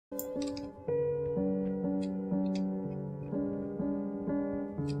Oh.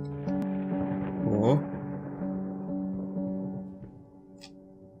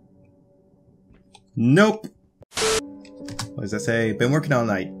 Nope. What does that say? Been working all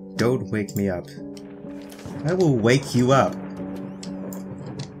night. Don't wake me up. I will wake you up.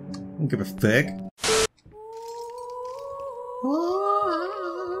 Don't give a fuck.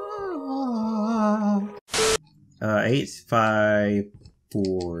 8, 5,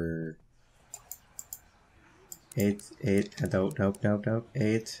 4. 8, nope.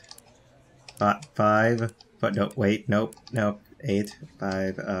 8, 5, but no, wait, nope, 8,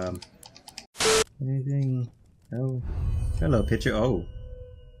 5, anything? Oh, hello, picture. Oh,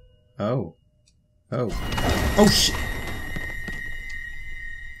 shit.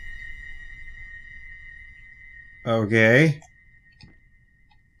 Okay.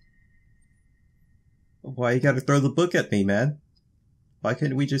 Why you gotta throw the book at me, man? Why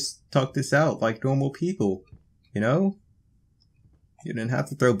couldn't we just talk this out like normal people? You know? You didn't have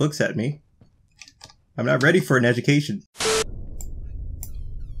to throw books at me. I'm not ready for an education.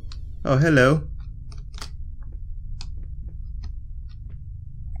 Oh, hello.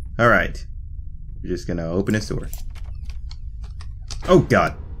 Alright. We're just gonna open this door. Oh,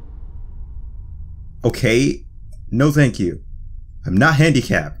 God. Okay. No, thank you. I'm not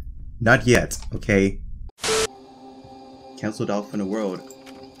handicapped. Not yet, okay? Cancelled off in the world.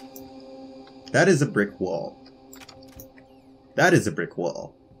 That is a brick wall. That is a brick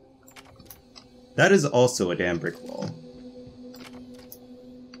wall. That is also a damn brick wall.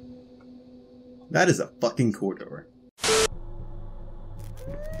 That is a fucking corridor.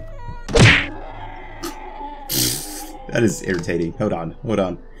 That is irritating. Hold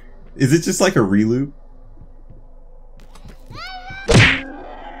on. Is it just like a reloop?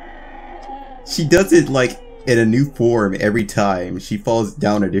 She does it like in a new form every time. She falls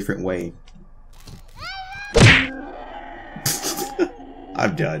down a different way.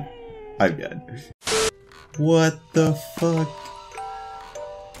 I'm done. What the fuck?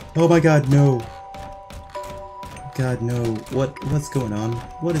 Oh my god, no. God, no. What's going on?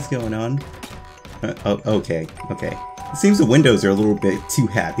 What is going on? Oh, okay. It seems the windows are a little bit too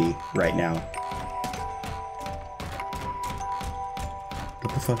happy right now.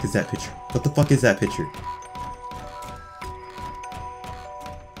 What the fuck is that picture? What the fuck is that picture?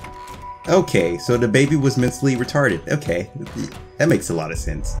 Okay, so the baby was mentally retarded. Okay, that makes a lot of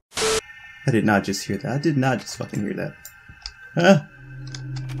sense. I did not just hear that. I did not just fucking hear that. Huh?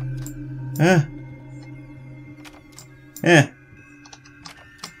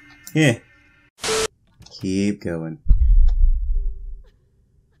 Yeah. Keep going.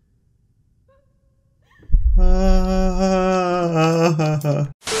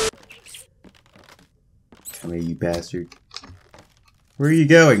 Come here, you bastard. Where are you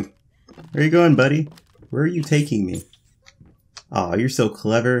going? Where are you going, buddy? Where are you taking me? Aw, you're so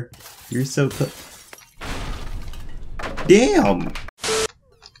clever. You're so Damn!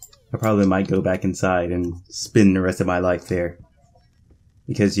 I probably might go back inside and spend the rest of my life there.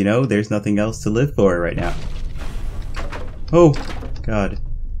 Because, you know, there's nothing else to live for right now. Oh, God.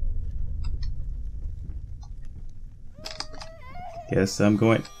 Guess I'm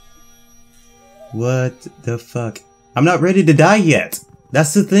going... What the fuck? I'm not ready to die yet!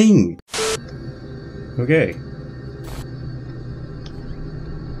 That's the thing! Okay.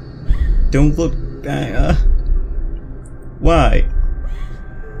 Don't look back. Why?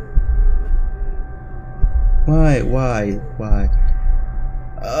 Why?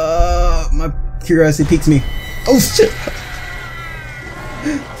 My curiosity piques me. Oh shit!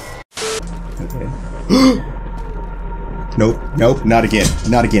 Okay. Nope, not again.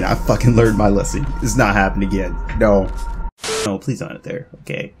 I fucking learned my lesson. It's not happening again. No, please don't it there.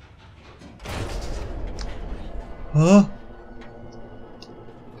 Okay. Huh?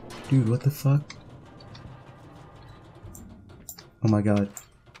 Dude, what the fuck? Oh my god.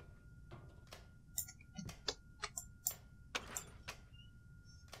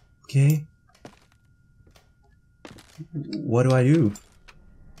 Okay. What do I do?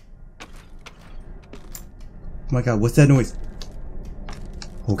 Oh my god, what's that noise?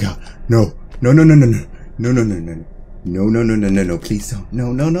 Oh god, no, please don't.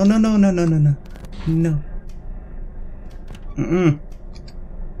 No.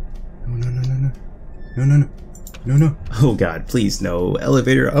 No. Oh god, please no.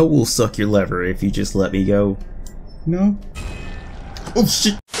 Elevator, I will suck your lever if you just let me go. No. Oh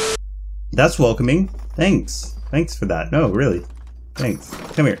shit. That's welcoming. Thanks for that. No, really. Thanks.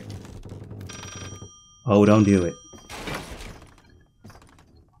 Come here. Oh, don't do it.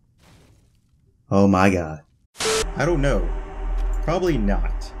 Oh my god. I don't know. Probably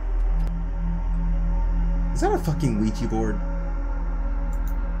not. Is that a fucking Ouija board?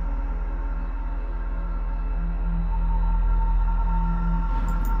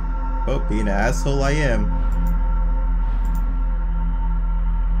 Oh, being an asshole I am.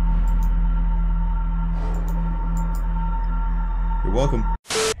 You're welcome.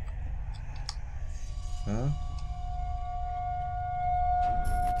 Huh?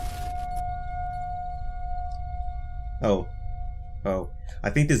 Oh. Oh. I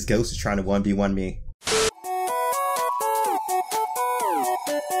think this ghost is trying to 1v1 me.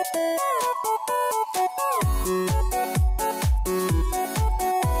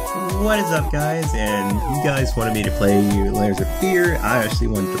 What is up, guys? And you guys wanted me to play Layers of Fear. I actually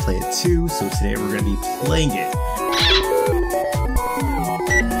wanted to play it too, so today we're going to be playing it.